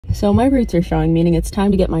So my roots are showing, meaning it's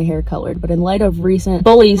time to get my hair colored. But in light of recent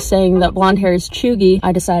bullies saying that blonde hair is chuggy,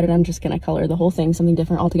 I decided I'm just gonna color the whole thing something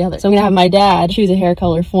different altogether. So I'm gonna have my dad choose a hair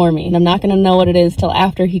color for me, and I'm not gonna know what it is till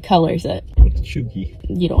after he colors it. What's chuggy?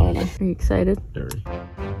 You don't wanna know. Are you excited? Very.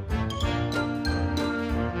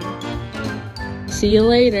 See you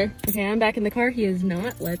later. Okay, I'm back in the car. He is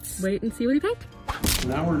not. Let's wait and see what he picked.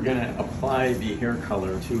 Now we're gonna apply the hair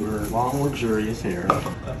color to her long, luxurious hair.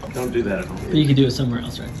 Don't do that at home. You can do it somewhere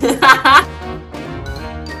else, right?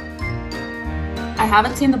 I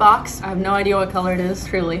haven't seen the box. I have no idea what color it is,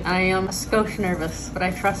 truly. I am a skosh nervous, but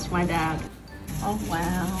I trust my dad. Oh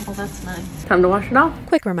wow, well that's nice. Time to wash it off.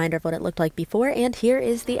 Quick reminder of what it looked like before, and here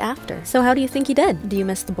is the after. So how do you think he did? Do you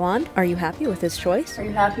miss the blonde? Are you happy with his choice? Are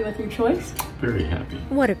you happy with your choice? Very happy.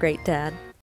 What a great dad.